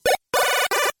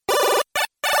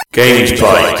Games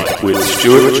Bite with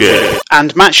Stuart Jett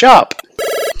and Matt Sharp.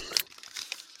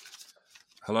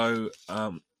 Hello,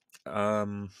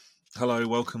 hello.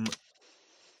 Welcome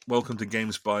to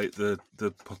Games Bite, the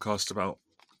podcast about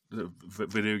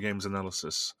video games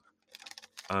analysis.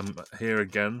 I'm here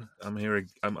again.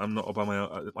 I'm not by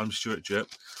my. I'm Stuart Jett.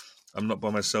 I'm not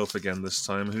by myself again this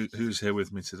time. Who's here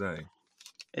with me today?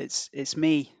 It's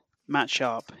me, Matt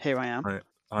Sharp. Here I am.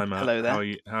 Hi Matt. Hello there.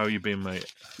 How are you been, mate?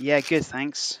 Yeah, good.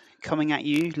 Thanks. Coming at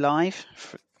you live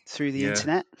through the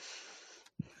internet.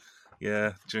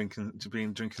 Yeah, drinking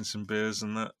some beers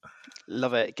and that.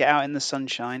 Love it. Get out in the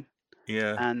sunshine.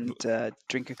 Yeah. And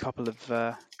drink a couple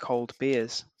of cold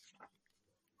beers.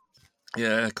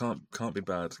 Yeah, can't be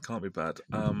bad. Can't be bad.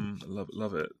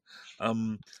 Love it.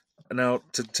 Now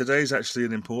today's actually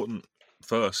an important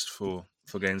first for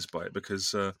Games Bite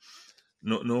because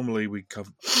normally we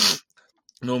cover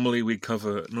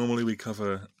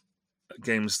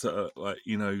games that are like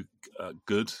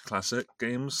good classic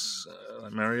games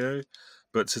like Mario,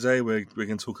 but today we're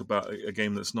going to talk about a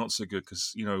game that's not so good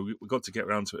because we got to get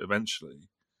around to it eventually.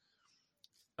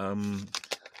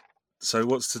 So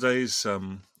what's today's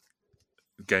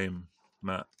game,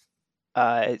 Matt?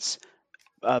 It's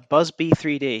Busby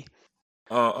 3D.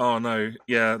 Oh no!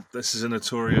 Yeah, this is a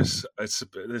notorious.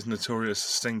 There's notorious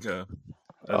stinker.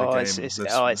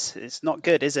 It's not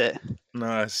good, is it?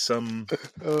 No, it's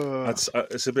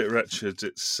it's a bit wretched.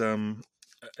 It's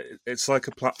like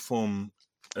a platform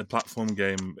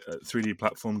game, 3D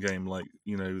platform game, like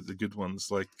the good ones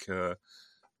like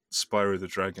Spyro the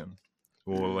Dragon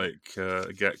or like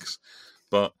Gex,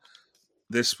 but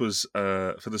this was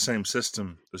for the same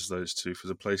system as those two, for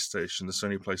the PlayStation, the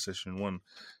Sony PlayStation 1,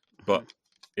 but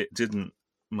it didn't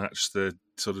match the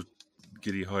sort of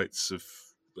giddy heights of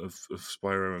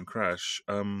Spyro and Crash.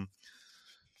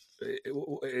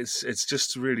 It's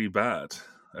just really bad.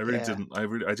 I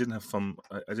didn't have fun.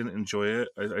 I didn't enjoy it.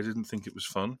 I didn't think it was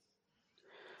fun.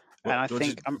 And I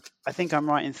think I'm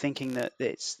right in thinking that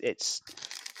it's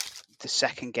the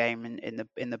second game in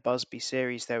the Busby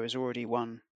series. There was already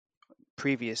one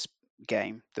previous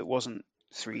game that wasn't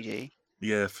 3D.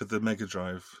 Yeah, for the Mega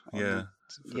Drive. For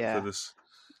this,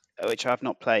 which I've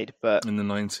not played, but in the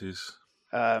 90s.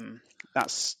 I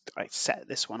set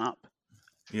this one up.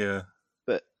 Yeah.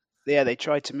 But yeah, they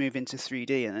tried to move into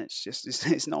 3D, and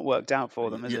it's not worked out for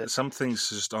them, is it? Some things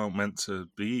just aren't meant to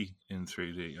be in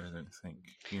 3D. I don't think.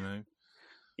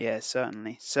 Yeah,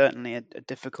 certainly a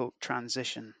difficult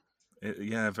transition.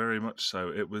 Very much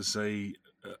so.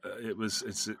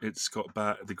 It's got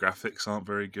bad. The graphics aren't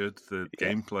very good. The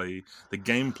gameplay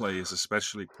is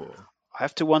especially poor. I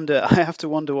have to wonder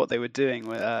what they were doing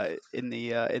in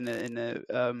the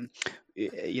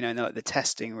the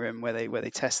testing room where they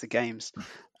test the games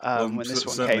when this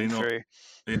one came through.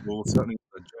 Yeah, well, certainly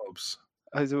their jobs.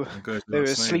 They were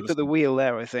asleep at the wheel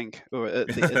there, I think, or at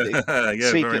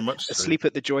the very much so. Asleep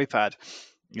at the joypad.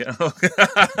 Yeah,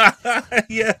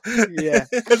 yeah.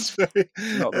 That's very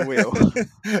not the wheel.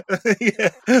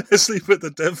 Yeah, asleep at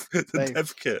the dev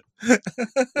kit.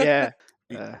 Yeah.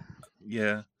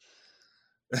 Yeah.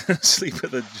 Sleep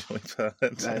at the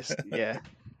joypad. Yeah.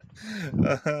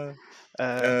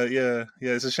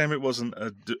 It's a shame it wasn't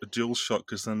a dual shock,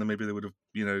 because then maybe they would have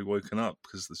woken up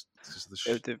because the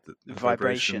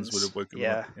vibrations would have woken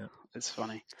them up. Yeah, it's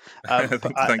funny.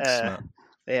 Thanks, Matt.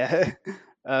 Yeah,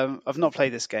 I've not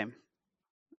played this game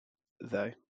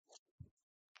though.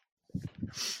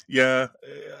 Yeah,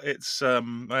 it's I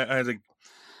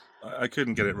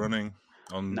couldn't get it running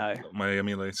on my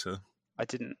emulator. I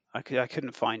couldn't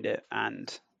find it,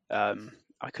 and I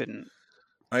couldn't.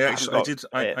 I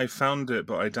found it,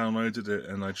 but I downloaded it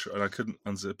and I couldn't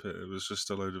unzip it. It was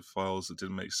just a load of files that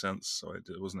didn't make sense, so I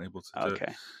wasn't able to do it.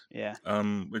 Okay, yeah.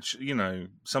 Which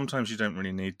sometimes you don't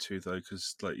really need to, though,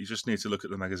 because like you just need to look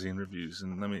at the magazine reviews,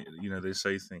 and they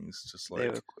say things just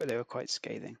like they were quite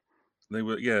scathing. They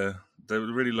were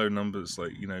really low numbers,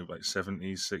 like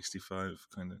 70s, 65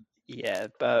 kind of. Yeah,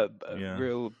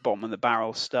 real bottom of the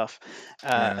barrel stuff,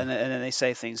 and then they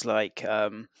say things like,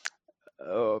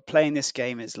 playing this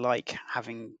game is like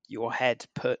having your head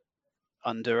put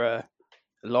under a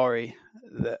lorry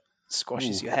that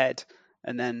squashes your head,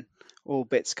 and then all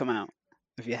bits come out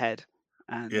of your head.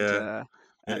 And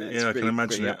I can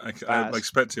imagine it. I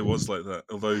expect it was like that.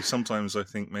 Although sometimes I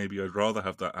think maybe I'd rather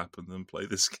have that happen than play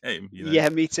this game. Yeah,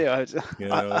 me too.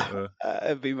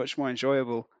 It'd be much more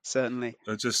enjoyable, certainly.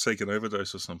 Or just take an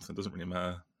overdose or something. It doesn't really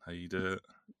matter how you do it.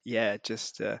 Yeah,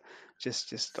 just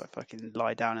fucking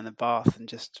lie down in the bath and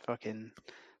just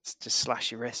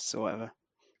slash your wrists or whatever.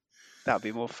 That'd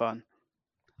be more fun.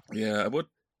 Yeah, I would.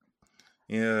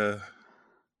 Yeah.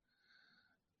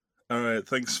 All right,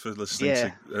 thanks for listening.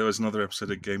 Yeah. There was another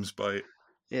episode of Games Bite.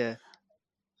 Yeah.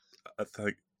 I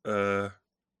think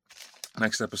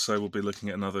next episode we'll be looking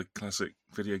at another classic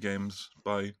video games.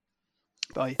 Bye.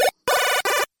 Bye.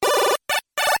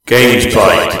 Games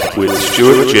Bite with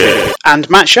Stuart J. And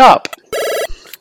Matt Sharp.